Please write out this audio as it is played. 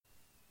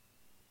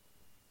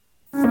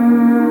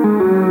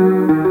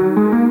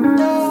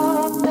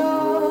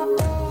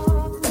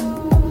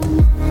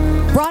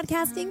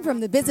Broadcasting from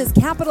the business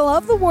capital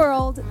of the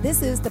world,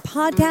 this is the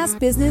Podcast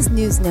Business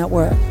News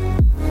Network.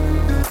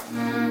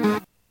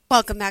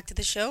 Welcome back to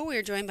the show. We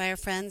are joined by our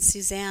friend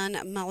Suzanne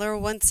Muller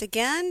once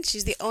again.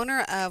 She's the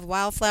owner of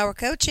Wildflower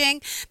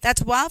Coaching.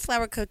 That's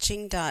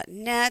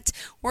wildflowercoaching.net,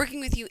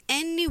 working with you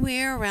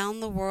anywhere around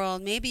the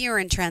world. Maybe you're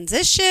in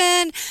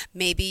transition.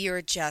 Maybe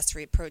you're just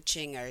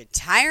approaching a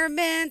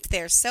retirement.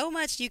 There's so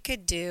much you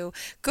could do.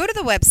 Go to the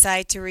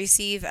website to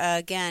receive,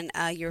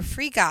 your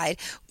free guide,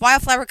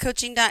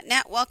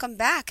 wildflowercoaching.net. Welcome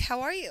back.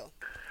 How are you?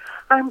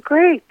 I'm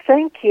great,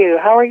 thank you.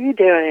 How are you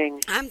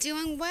doing? I'm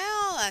doing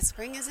well.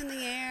 Spring is in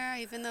the air,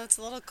 even though it's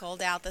a little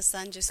cold out. The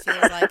sun just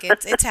feels like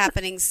it's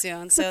happening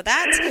soon. So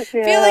that's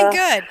feeling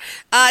good.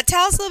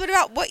 Tell us a little bit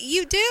about what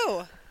you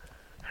do.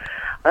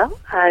 Well,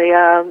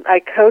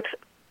 I coach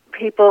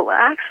people.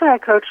 Actually, I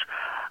coach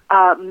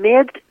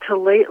mid to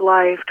late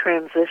life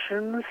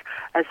transitions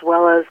as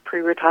well as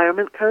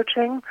pre-retirement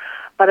coaching.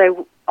 But I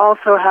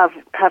also have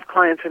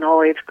clients in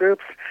all age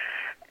groups.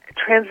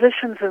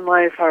 Transitions in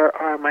life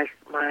are my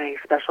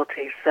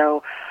specialty,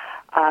 so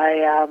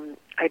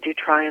I do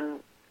try and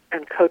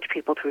coach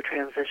people through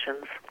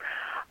transitions,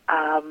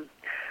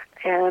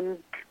 and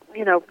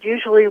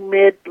usually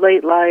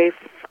late life,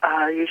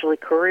 usually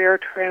career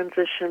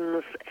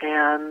transitions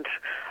and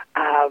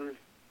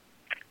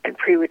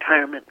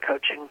pre-retirement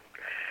coaching,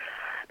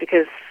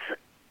 because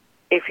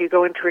if you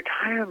go into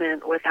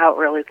retirement without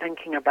really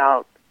thinking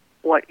about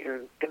what you're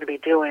going to be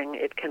doing,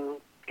 it can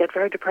get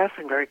very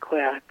depressing very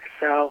quick.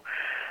 So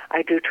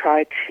I do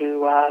try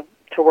to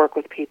work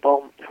with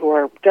people who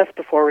are just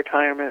before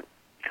retirement,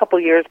 a couple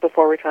years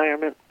before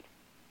retirement,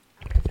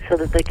 so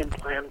that they can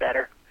plan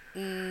better.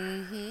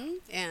 Mm-hmm.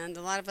 And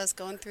a lot of us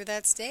going through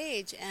that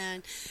stage.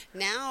 And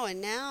now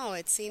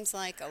it seems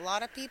like a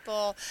lot of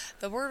people,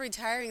 the word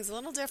retiring is a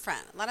little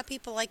different. A lot of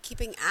people like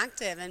keeping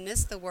active and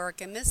miss the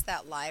work and miss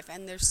that life.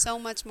 And there's so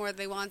much more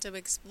they want to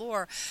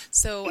explore.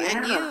 So,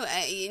 And you,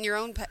 in your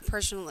own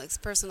personal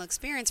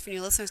experience, for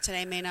new listeners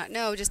today may not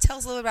know, just tell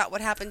us a little bit about what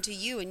happened to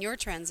you in your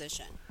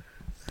transition.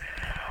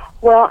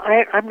 Well,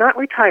 I'm not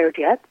retired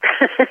yet,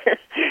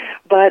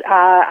 but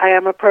I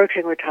am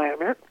approaching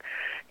retirement.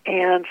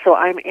 And so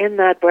I'm in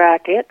that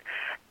bracket,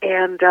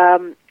 and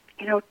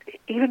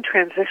even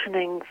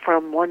transitioning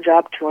from one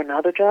job to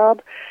another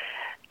job,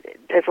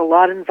 there's a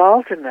lot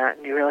involved in that,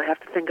 and you really have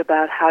to think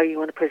about how you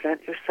want to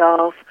present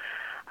yourself.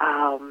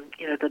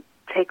 To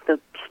take the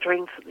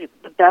strengths,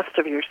 the best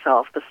of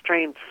yourself, the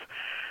strengths,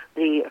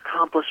 the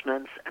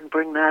accomplishments, and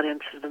bring that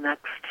into the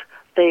next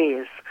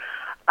phase.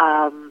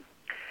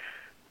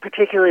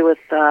 Particularly with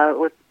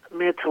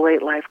mid to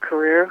late life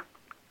career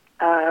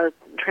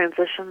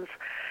transitions.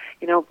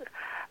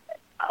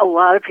 A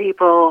lot of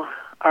people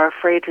are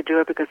afraid to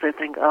do it because they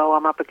think,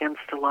 I'm up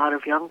against a lot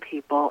of young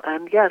people.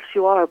 And yes,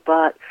 you are,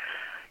 but,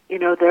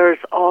 there's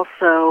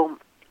also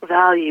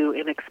value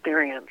in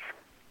experience.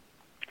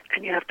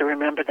 And you have to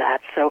remember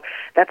that. So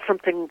that's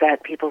something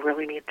that people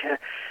really need to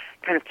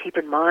kind of keep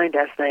in mind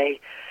as they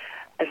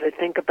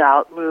think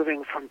about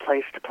moving from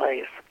place to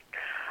place,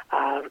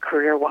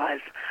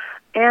 career-wise.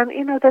 And,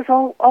 there's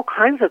all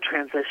kinds of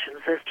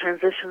transitions. There's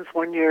transitions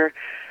when your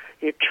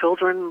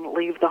children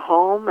leave the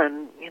home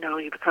and,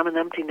 you become an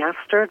empty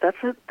nester.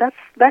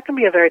 That can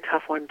be a very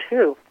tough one,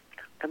 too,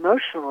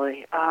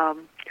 emotionally.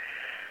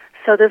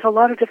 So there's a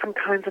lot of different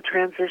kinds of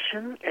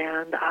transition,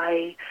 and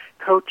I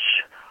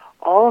coach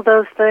all of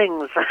those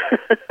things.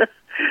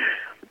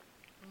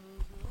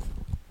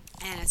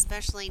 And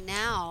especially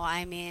now,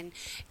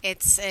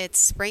 it's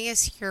spring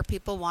is here.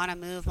 People want to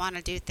move, want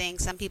to do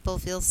things. Some people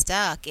feel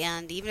stuck,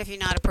 and even if you're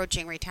not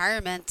approaching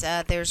retirement,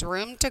 there's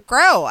room to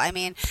grow.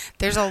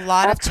 There's a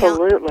lot of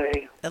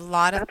a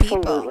lot of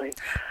people.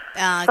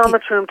 Absolutely, so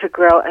much room to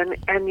grow, and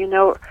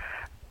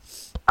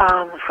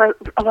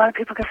a lot of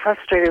people get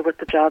frustrated with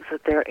the jobs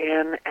that they're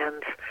in,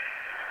 and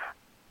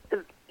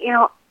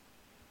you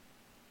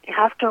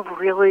have to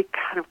really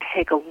kind of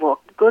take a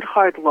good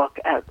hard look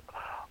at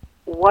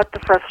what the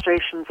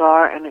frustrations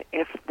are and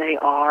if they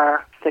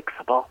are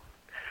fixable.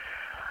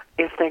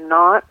 If they're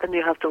not, then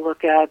you have to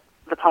look at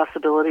the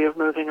possibility of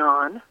moving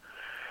on.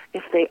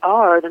 If they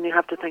are, then you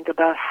have to think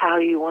about how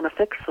you want to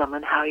fix them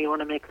and how you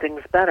want to make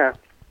things better.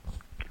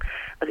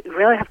 But you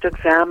really have to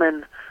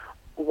examine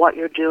what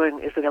you're doing.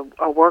 Is it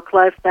a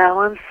work-life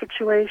balance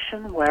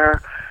situation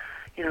where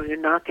you're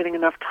not getting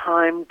enough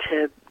time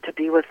to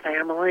be with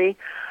family?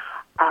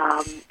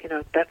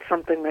 That's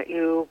something that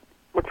you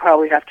would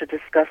probably have to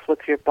discuss with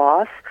your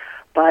boss,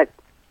 but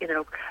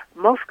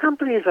most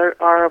companies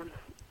are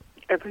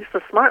at least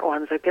the smart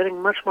ones are getting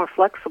much more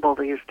flexible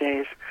these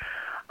days.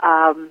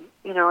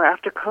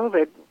 After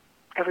COVID,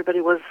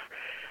 everybody was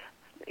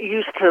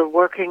used to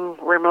working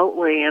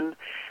remotely, and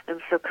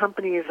so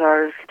companies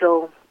are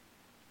still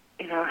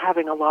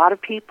having a lot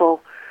of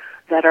people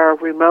that are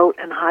remote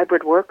and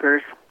hybrid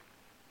workers,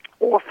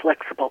 or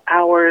flexible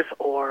hours,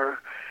 or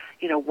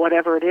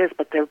whatever it is,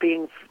 but they're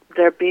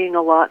being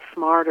a lot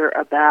smarter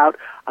about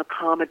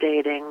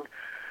accommodating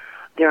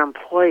their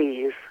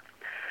employees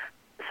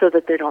so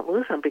that they don't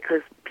lose them,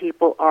 because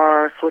people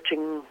are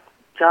switching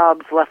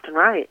jobs left and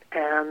right,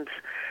 and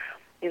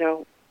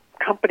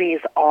companies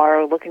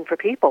are looking for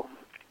people,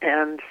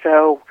 and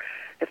so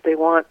if they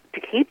want to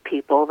keep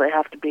people, they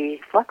have to be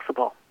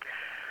flexible.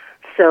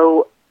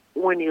 So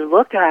when you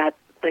look at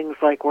things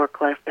like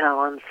work-life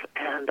balance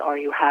and are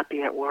you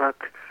happy at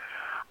work,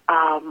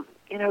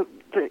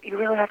 you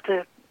really have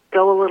to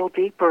go a little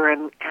deeper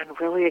and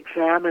really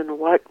examine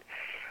what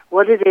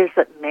it is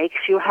that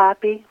makes you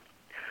happy,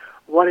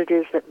 what it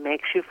is that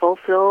makes you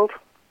fulfilled.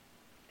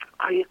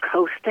 Are you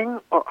coasting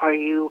or are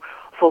you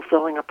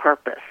fulfilling a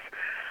purpose?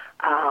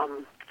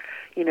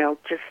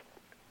 Just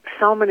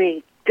so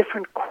many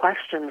different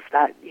questions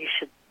that you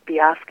should be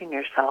asking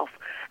yourself,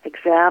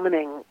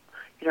 examining,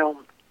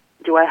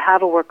 do I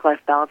have a work-life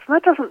balance? And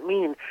that doesn't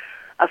mean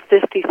a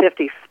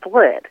 50-50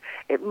 split.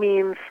 It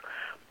means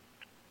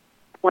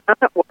when I'm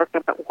at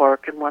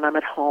work, and when I'm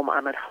at home,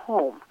 I'm at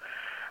home.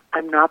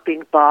 I'm not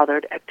being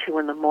bothered at 2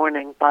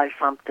 a.m. by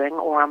something,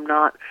 or I'm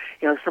not,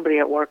 somebody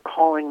at work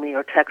calling me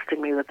or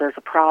texting me that there's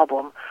a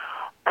problem,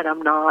 and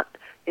I'm not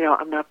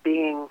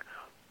being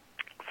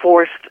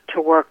forced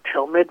to work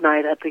till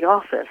midnight at the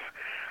office.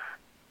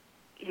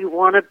 You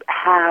want to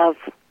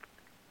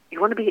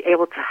be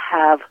able to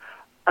have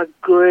a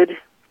good,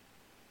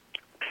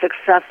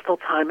 successful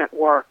time at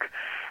work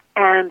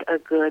and a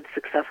good,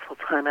 successful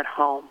time at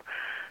home.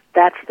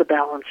 That's the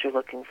balance you're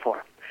looking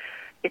for.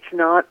 It's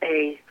not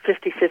a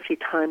 50-50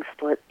 time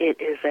split.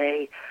 It is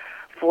a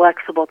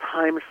flexible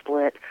time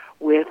split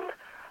with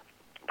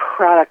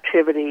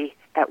productivity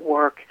at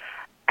work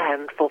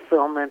and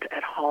fulfillment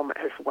at home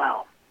as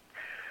well.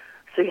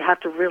 So you have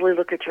to really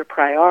look at your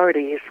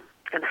priorities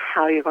and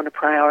how you're going to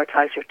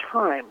prioritize your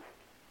time.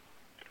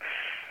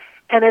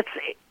 And it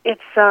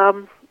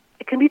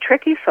can be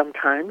tricky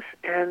sometimes,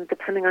 and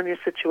depending on your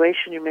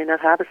situation, you may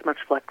not have as much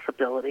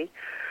flexibility.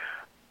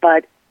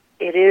 But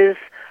it is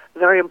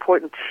very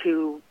important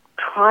to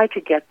try to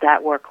get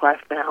that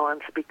work-life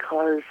balance,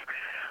 because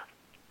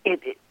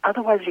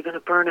otherwise you're going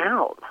to burn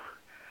out,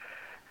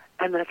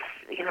 and that's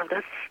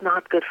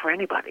not good for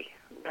anybody.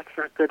 That's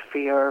not good for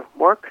your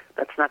work.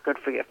 That's not good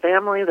for your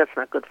family. That's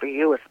not good for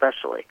you,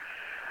 especially.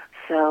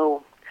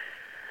 So,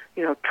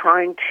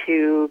 trying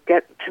to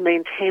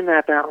maintain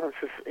that balance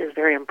is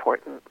very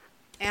important.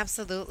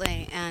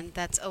 Absolutely, and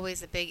that's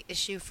always a big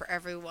issue for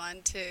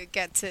everyone to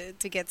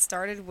get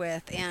started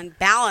with. And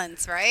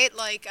balance, right?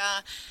 Like,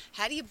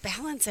 how do you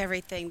balance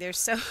everything? There's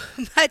so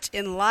much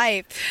in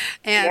life,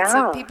 and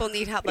some people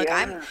need help. Like,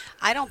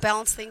 I don't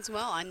balance things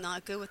well. I'm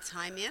not good with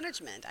time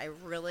management. I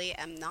really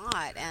am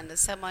not. And as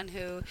someone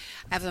who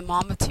has a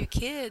mom of 2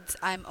 kids,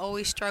 I'm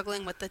always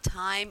struggling with the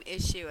time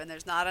issue, and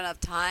there's not enough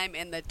time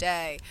in the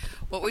day.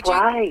 What would you?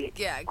 Right.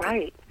 Yeah.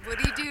 Right. What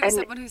do you do to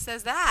someone who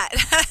says that?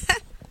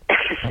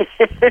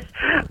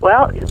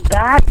 Well,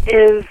 that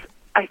is,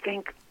 I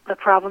think, the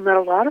problem that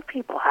a lot of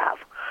people have.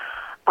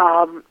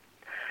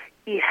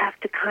 You have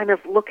to kind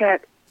of look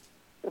at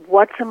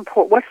what's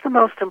the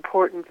most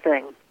important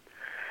thing,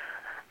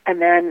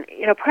 and then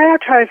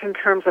prioritize in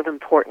terms of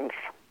importance.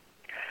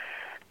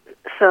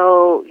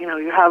 So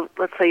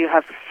let's say you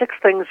have 6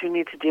 things you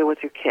need to do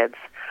with your kids.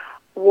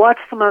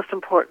 What's the most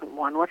important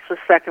one? What's the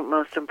second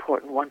most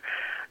important one?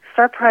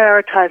 Start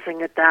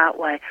prioritizing it that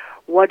way.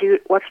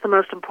 What's the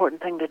most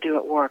important thing to do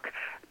at work?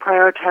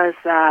 Prioritize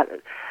that.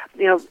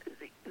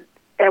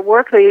 At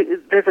work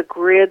there's a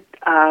grid,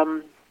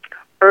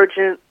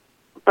 urgent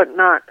but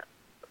not,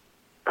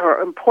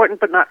 or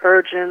important but not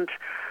urgent.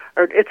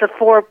 Or it's it's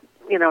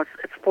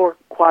 4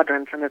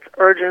 quadrants, and it's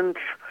urgent,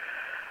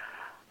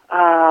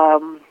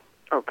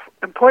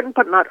 important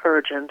but not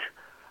urgent,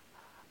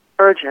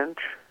 urgent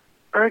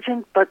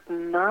but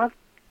not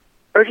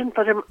urgent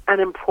but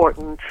and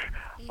important,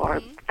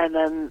 and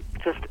then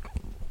just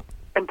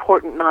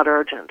important, not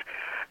urgent.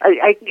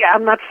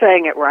 I'm not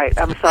saying it right.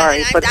 I'm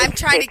sorry. I'm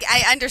trying to.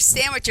 I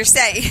understand what you're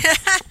saying.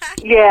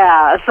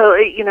 Yeah. So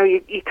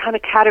you kind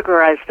of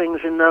categorize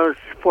things in those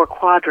 4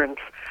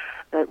 quadrants.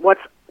 That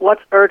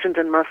what's urgent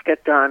and must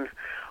get done.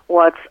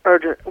 What's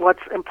urgent?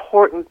 What's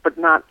important but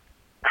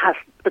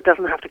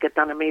doesn't have to get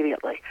done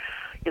immediately.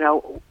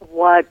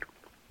 What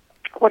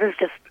is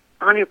just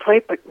on your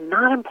plate but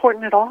not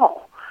important at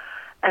all,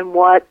 and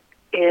what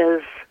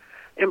is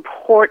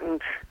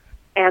important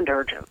and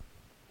urgent.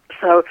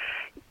 So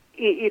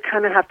you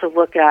kind of have to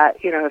look at,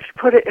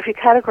 if you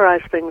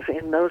categorize things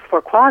in those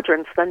 4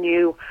 quadrants, then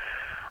you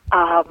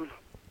can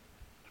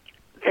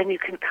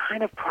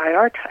kind of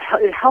prioritize.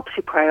 It helps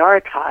you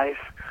prioritize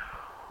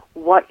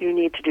what you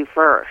need to do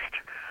first,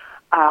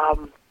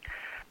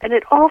 and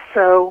it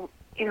also,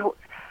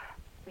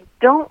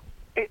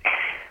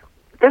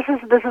 This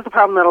is the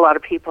problem that a lot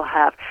of people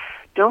have.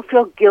 Don't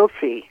feel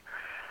guilty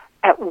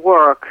at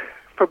work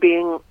for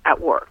being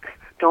at work.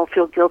 Don't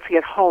feel guilty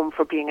at home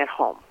for being at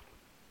home.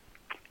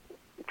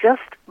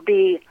 Just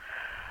be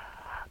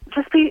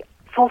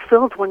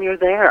fulfilled when you're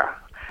there.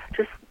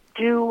 Just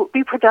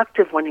be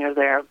productive when you're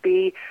there.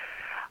 Be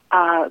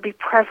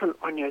present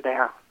when you're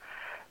there,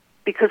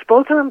 because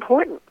both are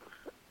important.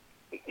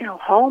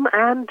 Home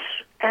and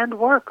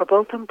work are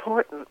both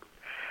important.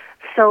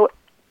 So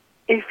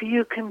if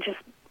you can just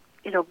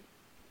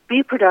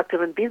be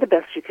productive and be the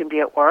best you can be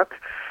at work,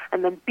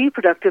 and then be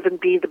productive and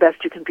be the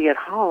best you can be at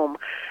home,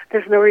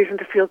 there's no reason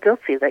to feel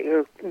guilty that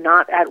you're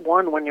not at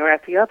one when you're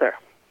at the other.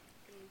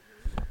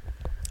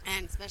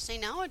 And especially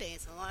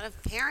nowadays, a lot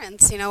of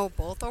parents,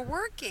 both are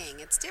working.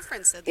 It's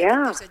different. So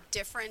there's a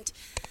different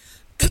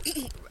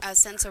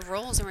sense of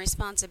roles and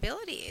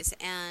responsibilities,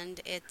 and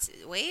it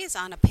weighs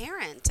on a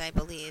parent, I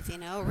believe. It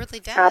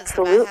really does.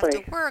 Absolutely. If I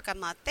have to work, I'm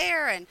not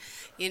there, and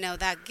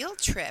that guilt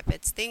trip.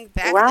 It's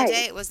back in the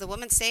day, it was the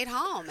woman stayed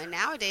home, and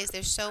nowadays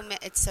it's so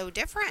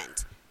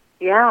different.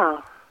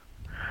 Yeah,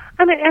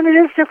 and it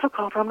is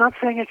difficult. I'm not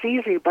saying it's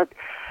easy, but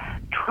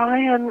try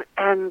and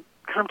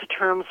come to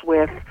terms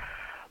with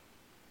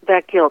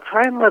that guilt.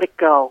 Try and let it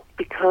go,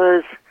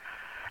 because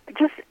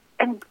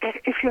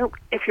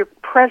if you're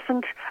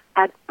present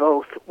at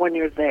both when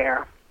you're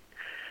there,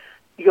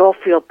 you'll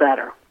feel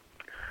better.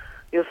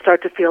 You'll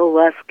start to feel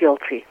less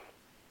guilty.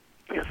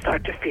 You'll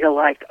start to feel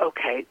like,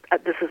 okay,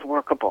 this is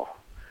workable.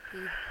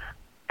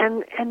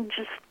 And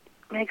just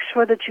make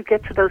sure that you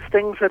get to those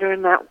things that are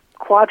in that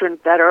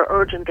quadrant that are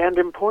urgent and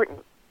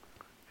important.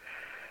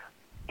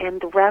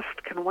 And the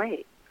rest can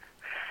wait.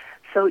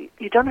 So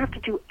you don't have to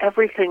do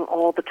everything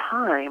all the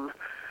time,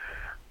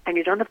 and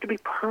you don't have to be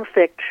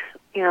perfect,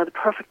 the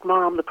perfect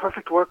mom, the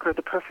perfect worker,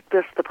 the perfect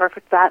this, the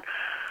perfect that.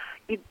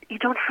 You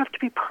don't have to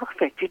be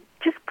perfect. You're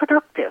just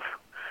productive.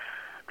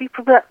 Be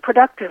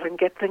productive and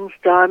get things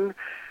done.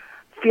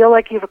 Feel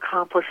like you've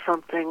accomplished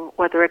something,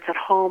 whether it's at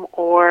home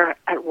or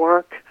at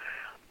work.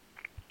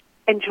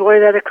 Enjoy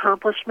that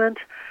accomplishment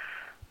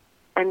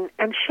and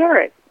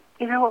share it.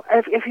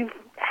 If you've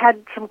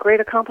had some great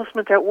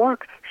accomplishment at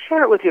work,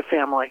 share it with your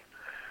family.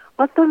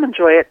 Let them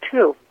enjoy it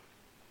too.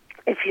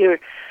 If you've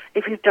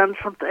done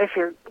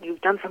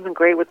something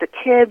great with the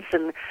kids,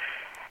 and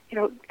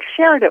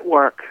share it at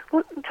work.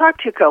 Talk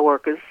to your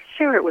coworkers.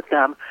 Share it with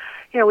them.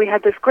 We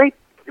went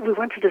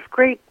to this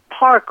great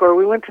park, or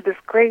we went to this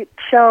great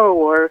show,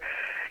 or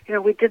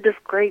we did this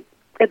great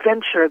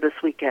adventure this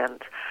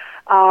weekend.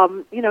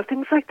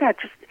 Things like that.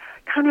 Just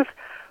kind of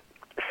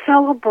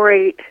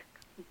celebrate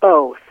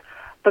both,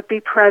 but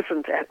be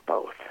present at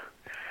both,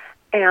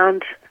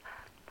 and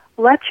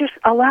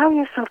allow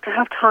yourself to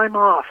have time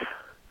off.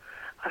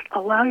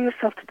 Allow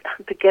yourself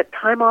to get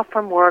time off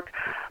from work,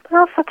 but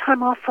also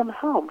time off from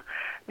home.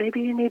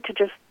 Maybe you need to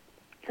just,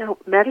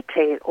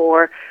 meditate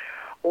or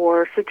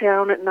sit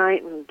down at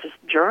night and just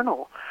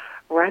journal.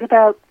 Write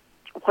about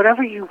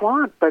whatever you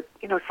want, but,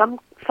 some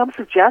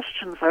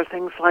suggestions are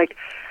things like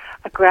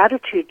a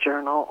gratitude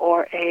journal,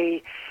 or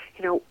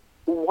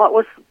what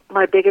was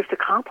my biggest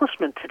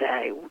accomplishment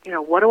today?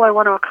 What do I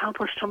want to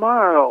accomplish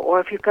tomorrow? Or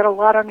if you've got a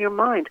lot on your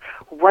mind,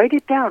 write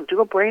it down. Do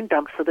a brain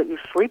dump so that you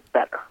sleep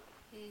better.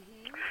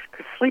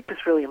 Because sleep is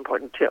really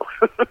important, too.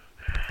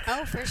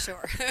 Oh, for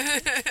sure.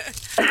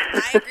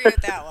 I agree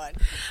with that one.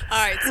 All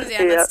right,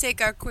 Suzanne, let's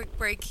take our quick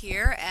break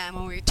here, and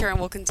when we return,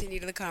 we'll continue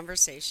the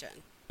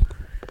conversation.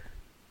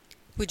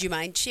 Would you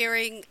mind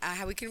sharing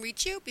how we can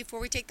reach you before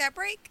we take that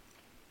break?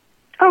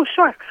 Oh,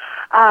 sure.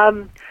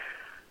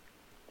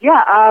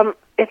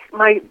 It's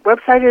my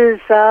website is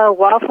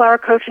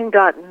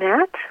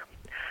wildflowercoaching.net,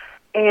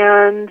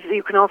 and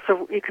you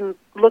can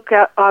look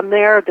on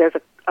there. There's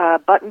a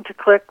button to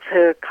click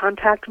to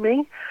contact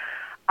me.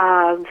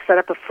 Set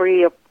up a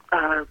free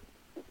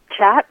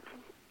chat.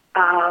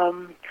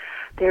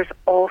 There's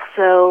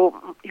also,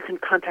 you can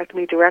contact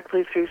me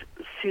directly through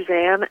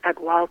Suzanne at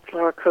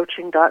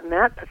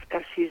wildflowercoaching.net.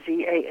 That's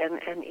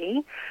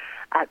SUZANNE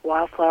at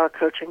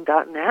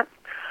wildflowercoaching.net.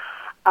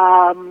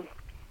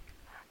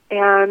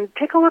 And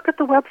take a look at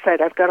the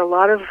website. I've got a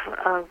lot of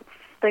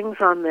things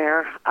on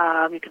there.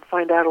 You can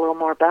find out a little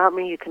more about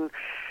me. You can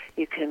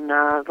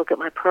look at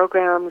my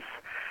programs.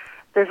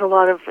 There's a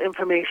lot of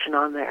information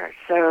on there.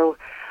 So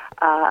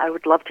I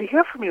would love to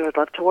hear from you. I'd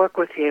love to work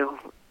with you.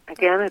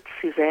 Again, it's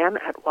Suzanne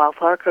at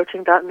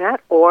wildflowercoaching.net,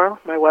 or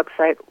my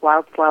website,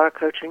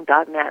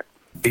 wildflowercoaching.net.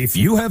 If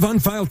you have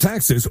unfiled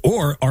taxes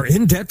or are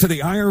in debt to the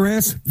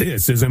IRS,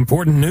 this is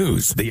important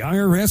news. The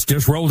IRS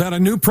just rolled out a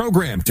new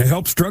program to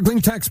help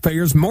struggling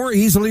taxpayers more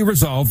easily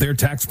resolve their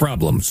tax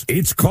problems.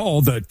 It's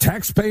called the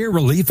Taxpayer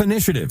Relief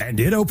Initiative, and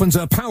it opens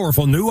up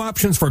powerful new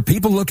options for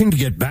people looking to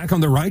get back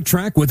on the right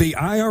track with the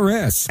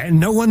IRS. And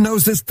no one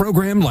knows this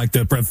program like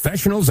the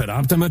professionals at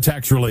Optima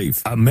Tax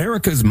Relief,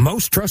 America's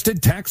most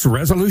trusted tax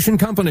resolution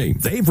company.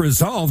 They've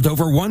resolved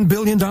over $1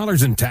 billion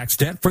in tax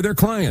debt for their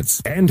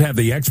clients and have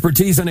the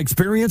expertise and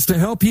experience to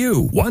help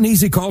you. One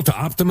easy call to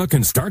Optima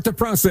can start the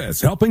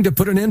process, helping to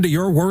put an end to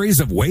your worries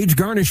of wage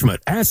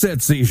garnishment,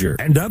 asset seizure,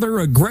 and other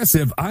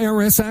aggressive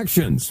IRS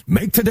actions.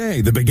 Make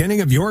today the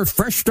beginning of your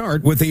fresh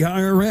start with the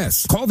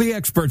IRS. Call the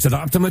experts at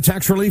Optima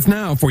Tax Relief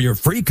now for your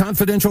free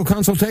confidential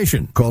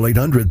consultation. Call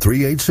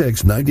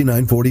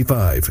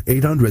 800-386-9945.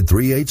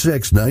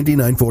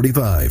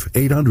 800-386-9945.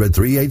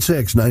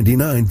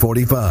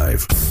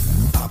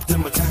 800-386-9945.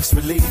 Optima Tax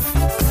Relief.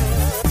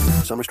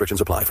 Some restrictions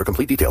apply. For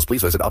complete details,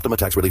 please visit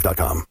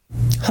OptimaTaxRelief.com.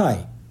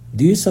 Hi.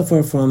 Do you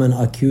suffer from an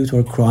acute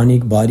or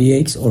chronic body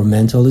aches or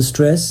mental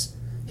stress?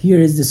 Here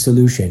is the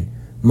solution.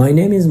 My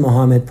name is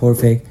Mohammed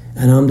Porfek,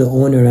 and I'm the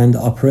owner and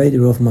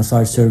operator of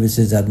massage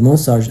services at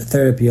Massage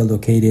Therapy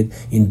located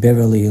in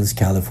Beverly Hills,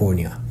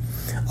 California.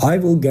 I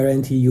will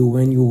guarantee you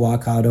when you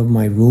walk out of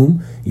my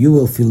room, you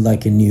will feel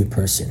like a new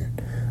person.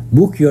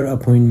 Book your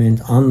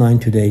appointment online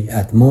today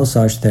at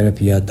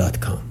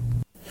massagetherapia.com.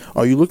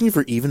 Are you looking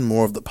for even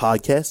more of the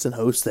podcasts and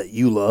hosts that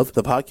you love?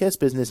 The Podcast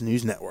Business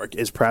News Network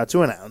is proud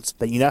to announce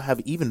that you now have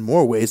even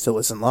more ways to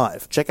listen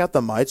live. Check out the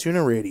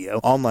MyTuner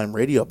Radio, online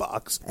radio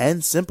box,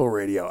 and Simple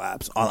Radio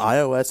apps on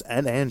iOS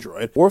and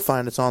Android, or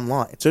find us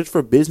online. Search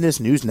for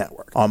Business News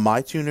Network on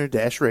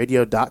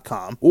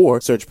mytuner-radio.com, or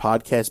search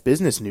Podcast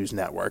Business News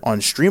Network on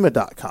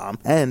streama.com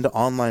and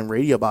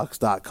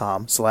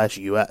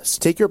onlineradiobox.com/US.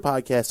 Take your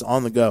podcast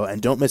on the go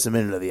and don't miss a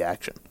minute of the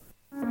action.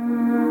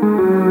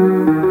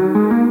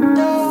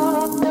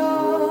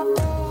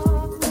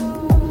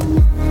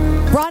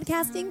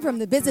 Broadcasting from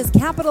the business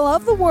capital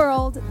of the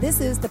world,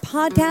 this is the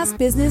Podcast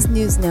Business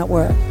News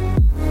Network.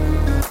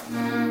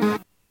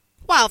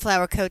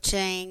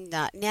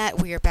 WildflowerCoaching.net.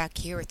 We are back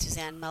here with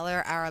Suzanne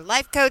Muller, our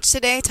life coach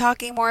today,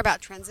 talking more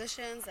about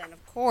transitions and,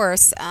 of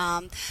course,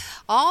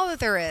 all that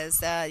there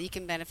is you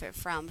can benefit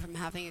from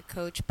having a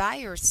coach by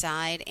your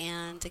side.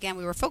 And, again,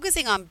 we were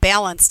focusing on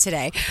balance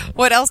today.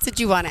 What else did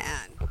you want to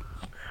add?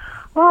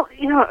 Well,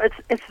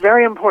 it's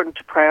very important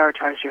to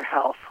prioritize your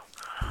health.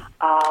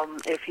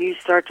 If you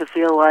start to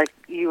feel like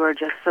you are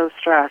just so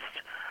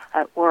stressed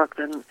at work,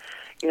 then,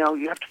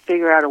 you have to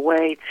figure out a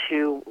way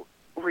to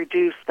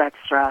reduce that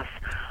stress.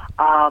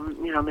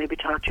 Maybe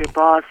talk to your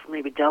boss,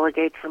 maybe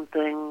delegate some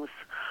things,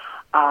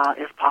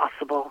 if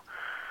possible.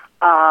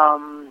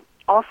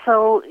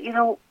 Also,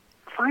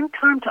 find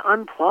time to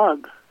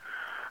unplug.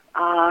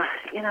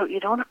 You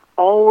don't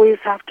always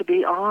have to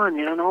be on.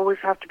 You don't always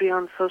have to be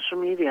on social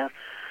media.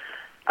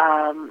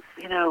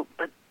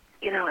 But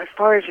as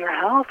far as your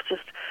health,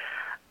 just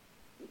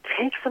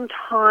take some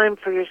time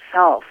for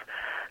yourself.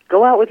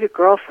 Go out with your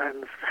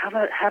girlfriends.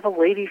 Have a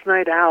ladies'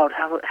 night out.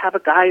 Have a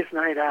guys'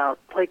 night out.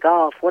 Play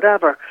golf.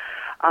 Whatever.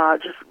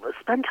 Just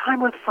spend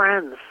time with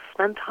friends.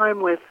 Spend time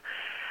with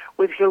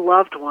your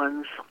loved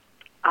ones.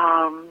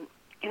 Do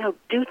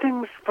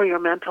things for your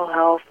mental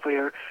health, for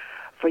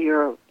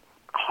your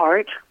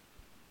heart.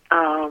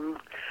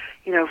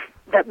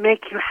 That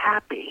make you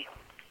happy.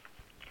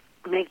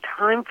 Make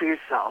time for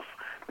yourself.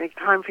 Make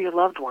time for your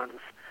loved ones.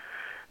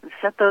 And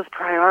set those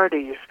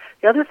priorities.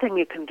 The other thing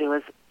you can do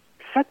is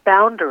set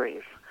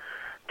boundaries.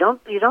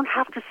 You don't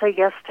have to say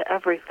yes to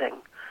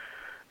everything.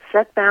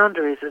 Set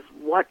boundaries as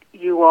what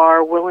you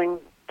are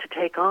willing to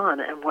take on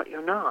and what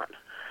you're not.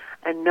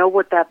 And know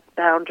what that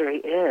boundary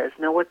is.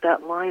 Know what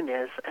that line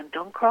is. And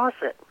don't cross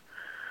it.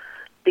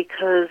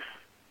 Because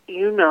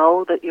you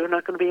know that you're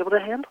not going to be able to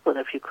handle it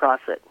if you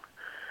cross it.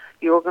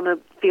 You're going to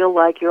feel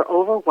like you're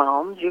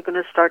overwhelmed. You're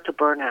going to start to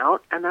burn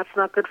out. And that's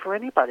not good for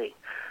anybody.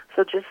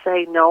 So just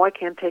say, no, I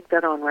can't take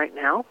that on right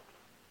now.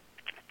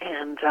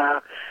 And,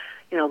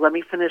 let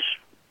me finish,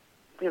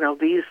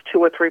 these 2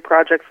 or 3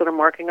 projects that I'm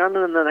working on,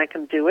 and then I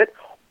can do it.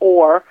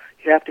 Or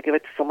you have to give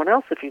it to someone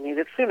else if you need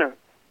it sooner.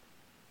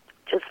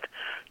 Just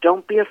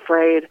don't be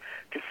afraid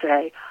to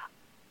say,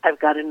 I've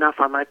got enough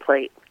on my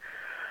plate.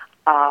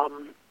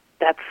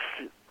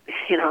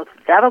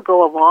 That'll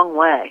go a long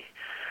way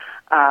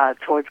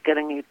towards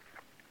getting you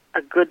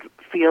a good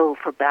feel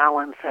for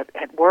balance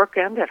at work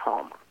and at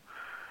home.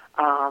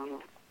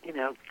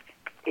 You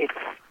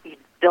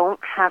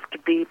don't have to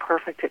be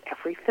perfect at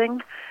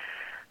everything.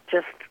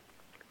 Just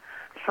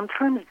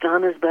sometimes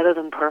done is better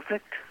than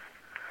perfect.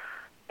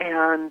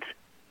 And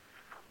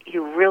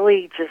you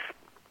really just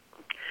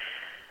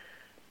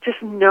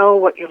know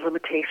what your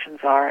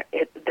limitations are.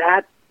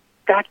 That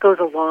goes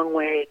a long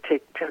way to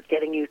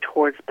getting you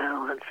towards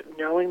balance.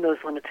 Knowing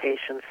those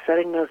limitations,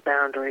 setting those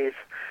boundaries,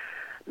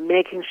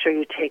 making sure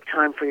you take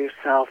time for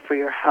yourself, for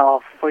your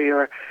health, for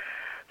your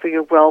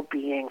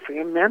well-being, for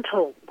your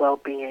mental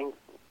well-being.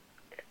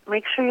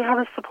 Make sure you have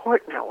a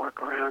support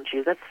network around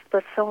you.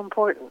 That's so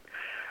important.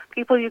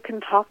 People you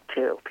can talk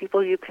to,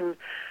 people you can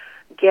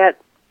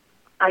get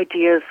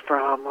ideas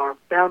from or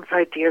bounce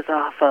ideas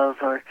off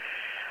of, or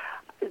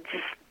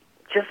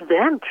just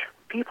vent.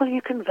 People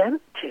you can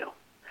vent to.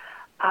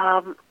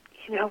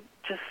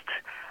 Just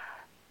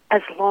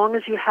as long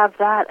as you have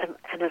that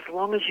and as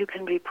long as you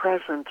can be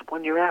present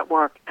when you're at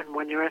work and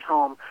when you're at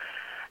home,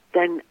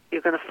 then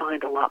you're going to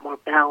find a lot more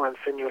balance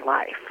in your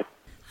life.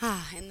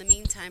 In the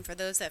meantime, for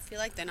those that feel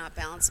like they're not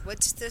balanced,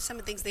 what's some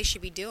of the things they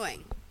should be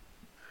doing?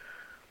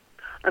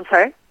 I'm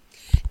sorry?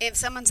 If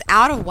someone's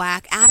out of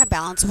whack, out of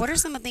balance, what are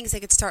some of the things they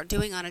could start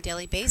doing on a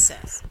daily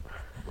basis?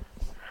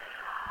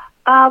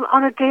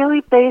 On a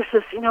daily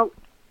basis,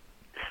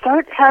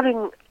 start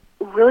having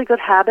really good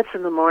habits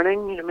in the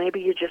morning.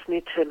 Maybe you just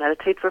need to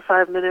meditate for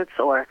 5 minutes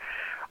or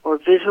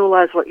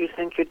visualize what you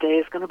think your day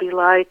is going to be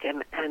like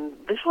and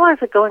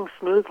visualize it going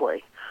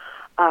smoothly.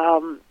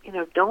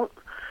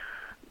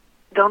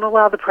 Don't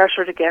allow the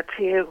pressure to get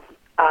to you.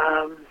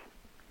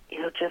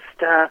 Just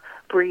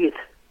breathe.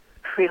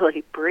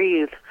 Really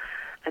breathe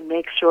and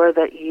make sure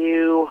that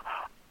you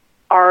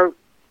are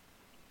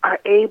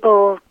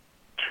able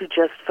to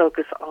just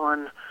focus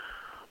on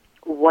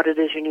what it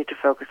is you need to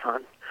focus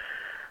on.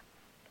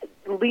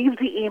 Leave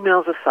the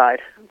emails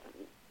aside.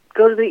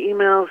 Go to the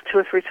emails 2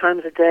 or 3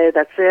 times a day.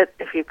 That's it.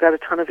 If you've got a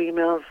ton of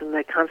emails and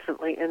they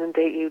constantly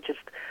inundate you, just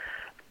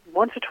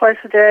once or twice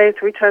a day,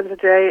 3 times a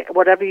day,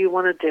 whatever you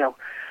want to do.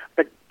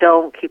 But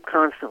don't keep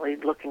constantly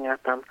looking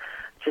at them.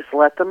 Just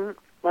let them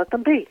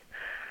be.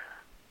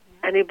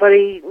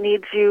 Anybody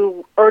needs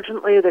you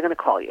urgently, they're going to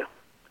call you.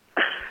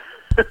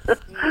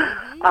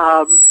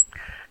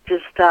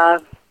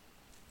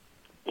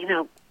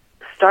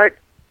 Start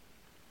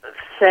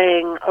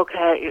saying,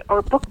 okay,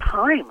 or book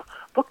time.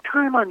 Book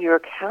time on your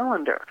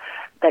calendar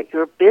that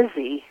you're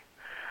busy,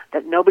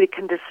 that nobody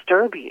can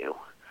disturb you,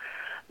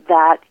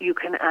 that you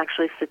can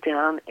actually sit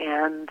down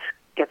and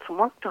get some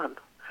work done.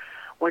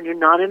 When you're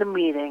not in a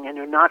meeting and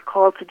you're not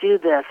called to do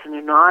this and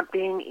you're not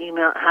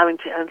having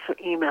to answer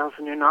emails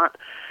and you're not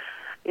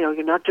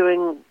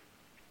doing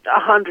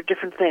 100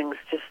 different things,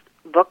 just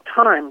book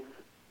time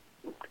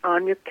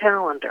on your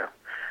calendar.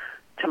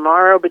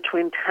 Tomorrow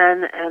between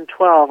 10 and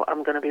 12,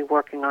 I'm going to be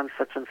working on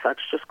such and such.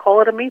 Just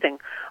call it a meeting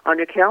on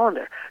your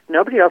calendar.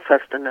 Nobody else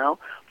has to know.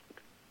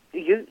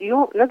 You're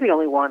the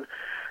only one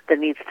that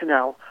needs to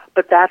know.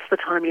 But that's the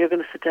time you're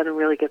going to sit down and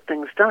really get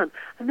things done.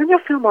 And then you'll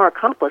feel more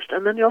accomplished.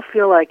 And then you'll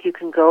feel like you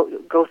can go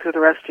through the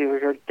rest of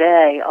your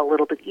day a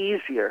little bit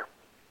easier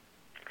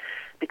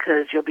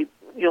because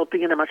you'll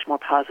be in a much more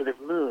positive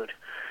mood.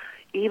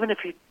 Even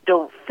if you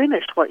don't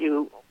finish what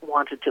you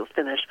wanted to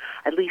finish,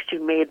 at least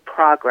you made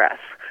progress.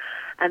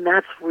 And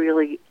that's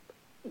really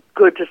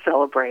good to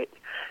celebrate.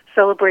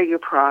 Celebrate your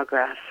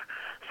progress.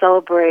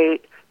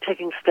 Celebrate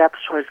taking steps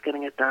towards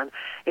getting it done.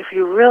 If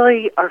you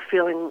really are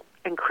feeling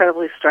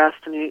incredibly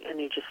stressed and you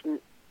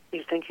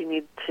think you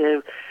need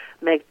to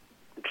make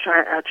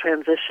a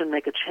transition,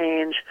 make a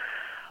change,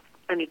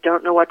 and you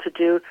don't know what to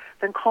do,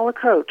 then call a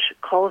coach,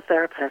 call a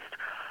therapist.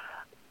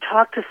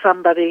 Talk to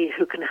somebody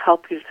who can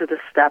help you through the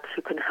steps,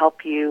 who can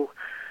help you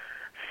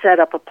set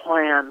up a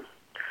plan.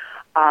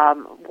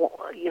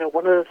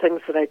 One of the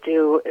things that I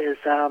do is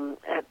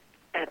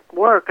at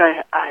work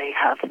I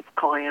have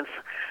clients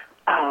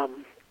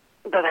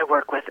that I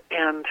work with,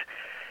 and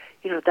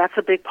that's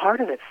a big part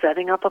of it,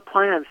 setting up a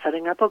plan,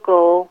 setting up a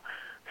goal,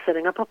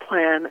 setting up a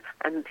plan,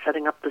 and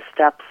setting up the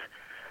steps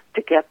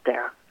to get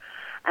there.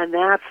 And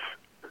that's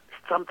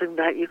something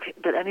that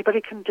that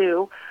anybody can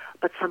do,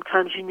 but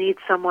sometimes you need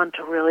someone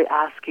to really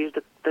ask you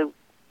the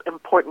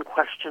important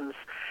questions.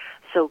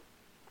 So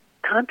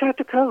contact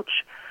a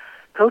coach.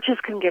 Coaches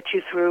can get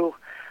you through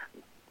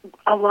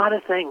a lot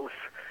of things.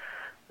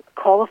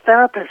 Call a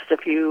therapist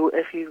if you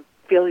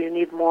feel you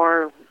need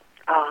more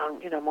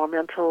more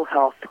mental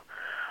health.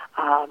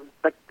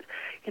 But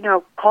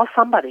call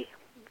somebody.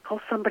 Call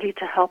somebody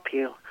to help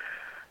you.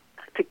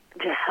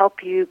 To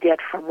help you get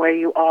from where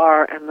you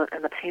are and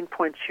the pain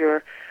points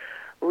you're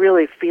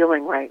really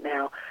feeling right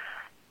now,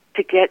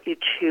 to get you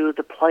to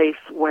the place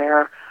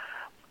where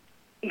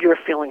you're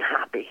feeling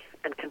happy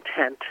and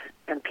content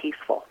and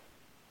peaceful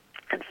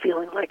and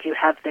feeling like you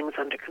have things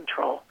under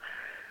control.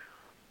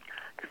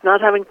 Because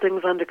not having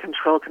things under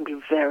control can be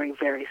very,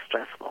 very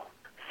stressful.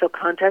 So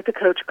contact a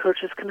coach.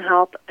 Coaches can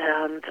help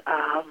and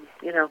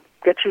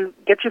get you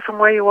from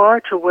where you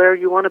are to where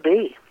you want to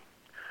be.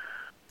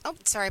 Oh,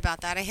 sorry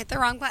about that. I hit the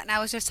wrong button. I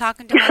was just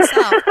talking to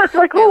myself.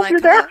 You're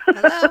there.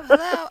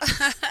 Hello.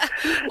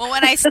 Well,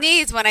 when I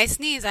sneeze,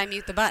 I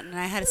mute the button, and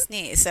I had a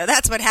sneeze. So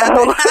that's what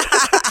happened.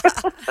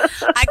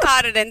 I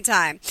caught it in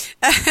time.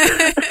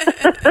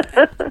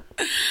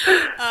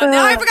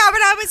 Now I forgot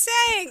what I was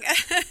saying.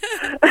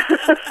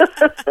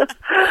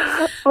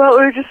 Well,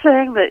 we were just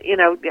saying that,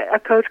 a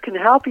coach can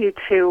help you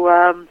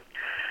to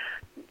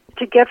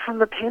get from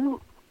the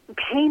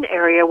pain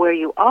area where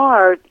you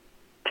are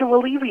to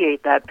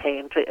alleviate that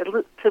pain,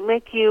 to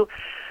make you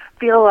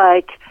feel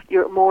like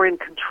you're more in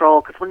control.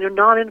 Because when you're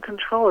not in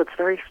control, it's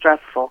very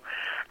stressful,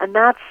 and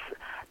that's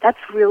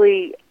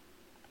really,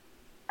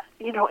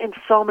 in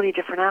so many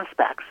different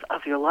aspects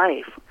of your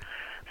life.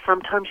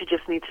 Sometimes you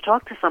just need to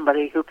talk to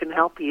somebody who can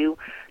help you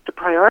to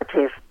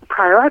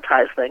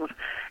prioritize things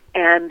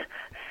and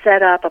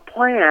set up a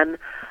plan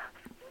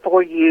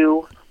for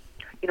you.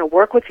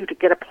 Work with you to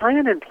get a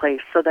plan in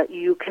place so that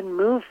you can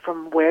move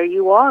from where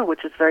you are,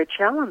 which is very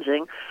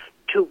challenging,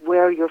 to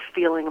where you're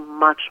feeling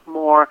much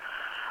more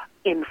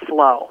in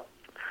flow,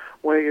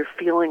 where you're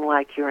feeling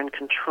like you're in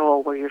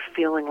control, where you're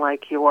feeling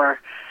like you're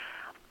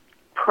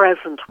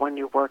present when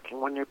you're working,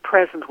 when you're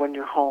present when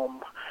you're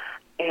home,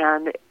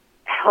 and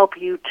help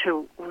you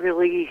to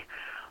really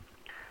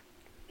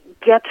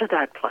get to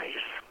that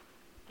place.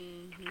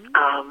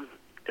 Mm-hmm.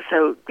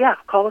 So,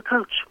 call a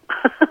coach.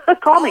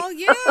 Call me. Call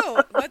you.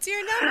 What's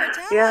your number?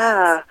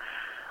 Tell us.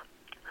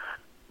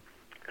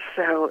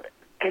 So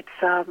it's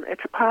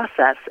a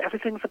process.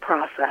 Everything's a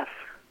process.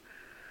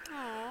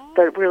 Aww.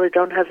 But really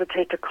don't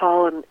hesitate to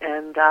call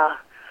and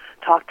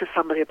talk to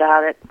somebody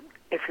about it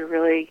if you're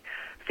really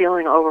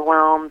feeling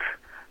overwhelmed,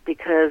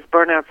 because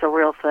burnout's a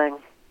real thing.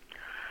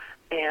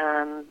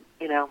 And,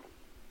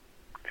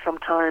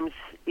 sometimes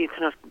you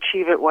can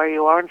achieve it where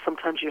you are, and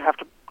sometimes you have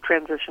to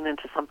transition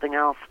into something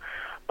else.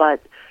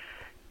 But,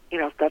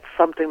 that's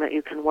something that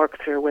you can work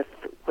through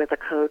with a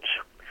coach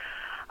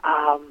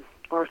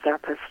or a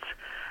therapist.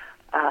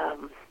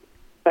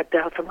 But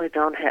definitely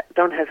don't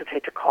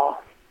hesitate to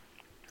call.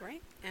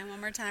 Great. And one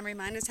more time,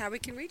 remind us how we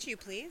can reach you,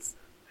 please.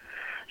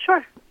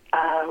 Sure.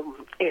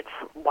 It's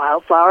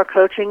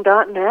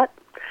wildflowercoaching.net,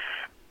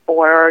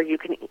 or you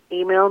can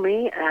email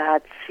me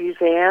at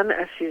Suzanne,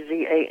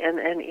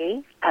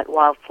 Suzanne, at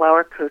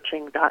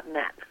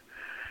wildflowercoaching.net.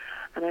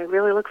 And I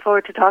really look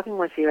forward to talking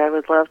with you. I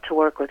would love to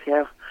work with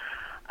you.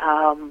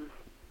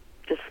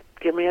 Just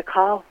give me a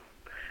call,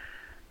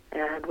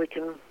 and we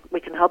can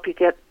help you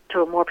get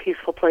to a more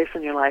peaceful place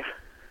in your life.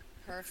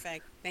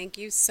 Perfect. Thank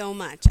you so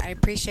much. I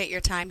appreciate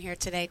your time here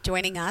today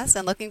joining us,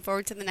 and looking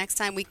forward to the next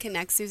time we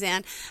connect,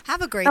 Suzanne.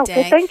 Have a great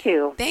day. Thank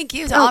you. Thank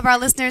you to all of our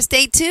listeners.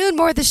 Stay tuned.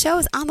 More of the show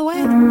is on the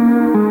way.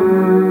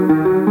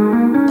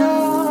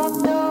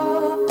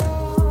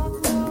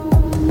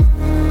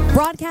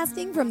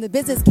 Broadcasting from the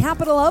business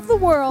capital of the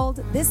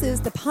world, this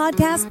is the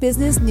Podcast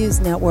Business News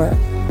Network.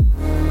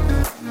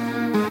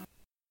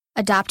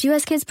 Adopt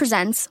US Kids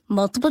presents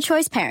Multiple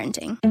Choice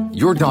Parenting.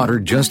 Your daughter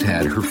just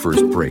had her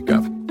first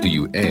breakup. Do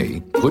you A,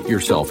 put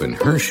yourself in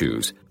her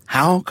shoes?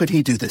 How could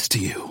he do this to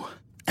you?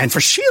 And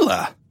for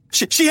Sheila,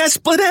 she has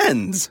split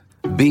ends.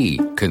 B,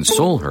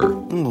 console her.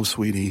 Oh,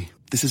 sweetie,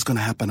 this is going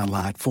to happen a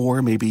lot.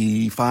 4,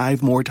 maybe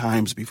 5 more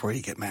times before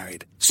you get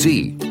married.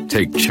 C,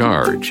 take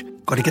charge.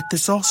 Got to get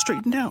this all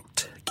straightened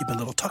out. Give a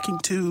little talking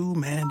to,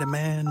 man to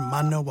man,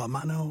 mano a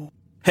mano.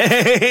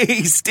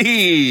 Hey,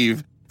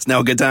 Steve. It's now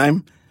a good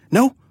time?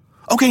 No?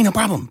 Okay, no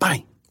problem.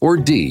 Bye. Or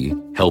D,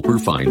 help her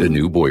find a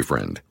new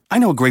boyfriend. I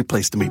know a great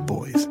place to meet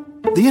boys.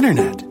 The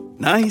internet.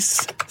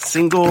 Nice,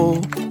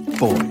 single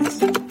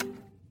boys.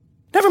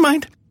 Never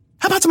mind.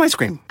 How about some ice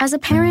cream? As a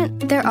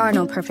parent, there are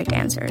no perfect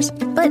answers.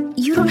 But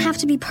you don't have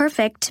to be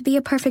perfect to be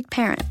a perfect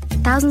parent.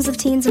 Thousands of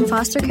teens in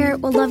foster care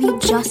will love you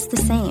just the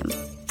same.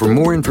 For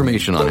more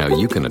information on how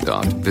you can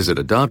adopt, visit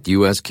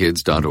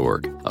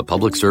adoptuskids.org. A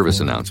public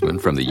service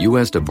announcement from the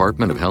U.S.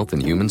 Department of Health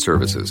and Human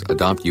Services,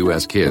 Adopt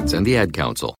U.S. Kids, and the Ad Council.